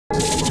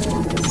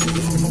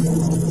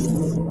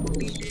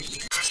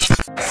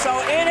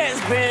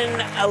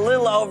a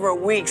little over a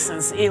week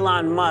since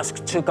Elon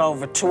Musk took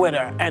over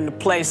Twitter, and the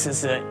place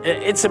is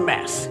it's a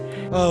mess.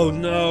 Oh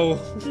no,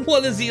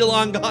 what has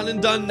Elon gone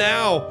and done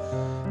now?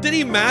 Did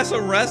he mass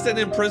arrest and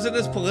imprison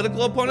his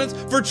political opponents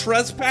for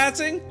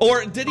trespassing?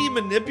 Or did he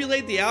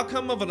manipulate the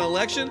outcome of an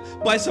election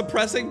by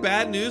suppressing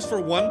bad news for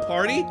one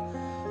party?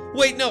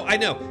 Wait, no, I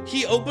know.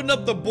 He opened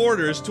up the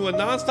borders to a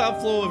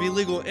nonstop flow of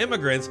illegal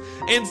immigrants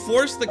and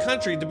forced the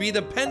country to be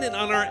dependent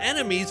on our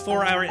enemies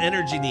for our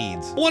energy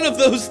needs. One of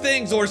those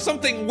things, or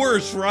something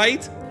worse,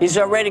 right? He's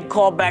already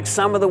called back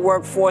some of the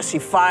workforce he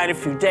fired a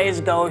few days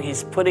ago.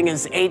 He's putting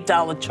his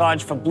 $8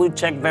 charge for blue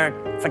check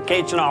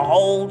verification on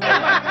hold.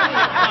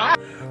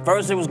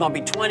 First it was gonna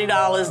be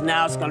 $20,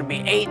 now it's gonna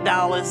be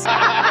 $8.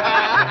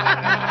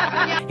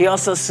 He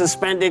also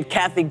suspended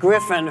Kathy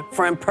Griffin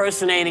for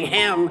impersonating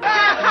him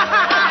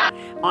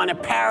on a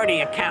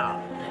parody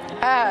account.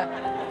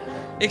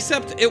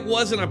 Except it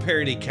wasn't a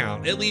parody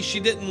account. At least she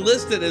didn't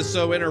list it as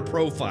so in her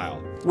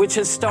profile. Which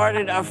has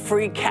started a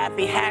free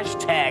Kathy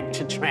hashtag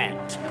to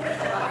trend.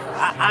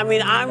 I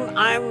mean,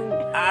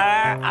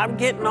 I'm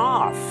getting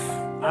off.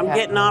 I'm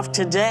getting off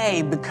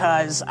today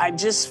because I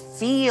just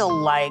feel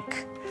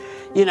like,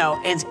 you know,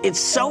 it's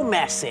so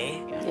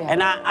messy,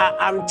 and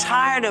I'm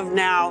tired of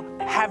now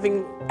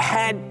having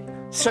had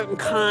certain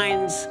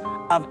kinds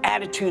of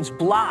attitudes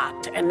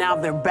blocked, and now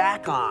they're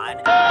back on.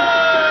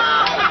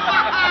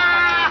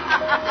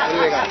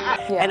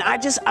 And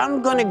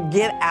I'm gonna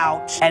get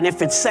out, and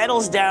if it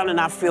settles down and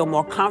I feel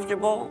more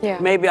comfortable,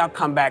 maybe I'll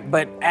come back.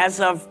 But as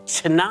of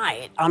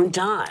tonight, I'm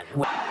done.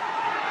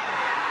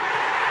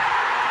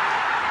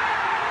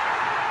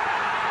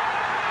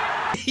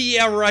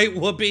 Yeah, right,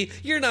 Whoopi.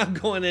 You're not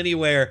going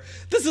anywhere.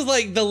 This is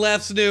like the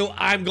left's new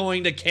I'm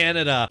going to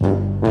Canada.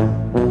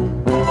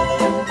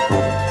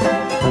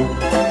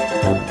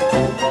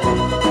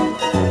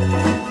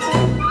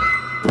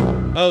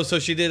 Oh, so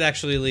she did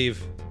actually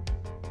leave.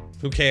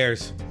 Who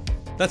cares?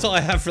 That's all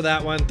I have for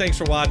that one. Thanks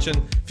for watching.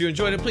 If you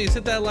enjoyed it, please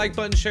hit that like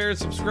button, share, and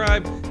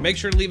subscribe. Make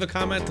sure to leave a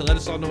comment to let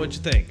us all know what you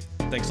think.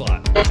 Thanks a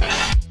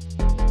lot.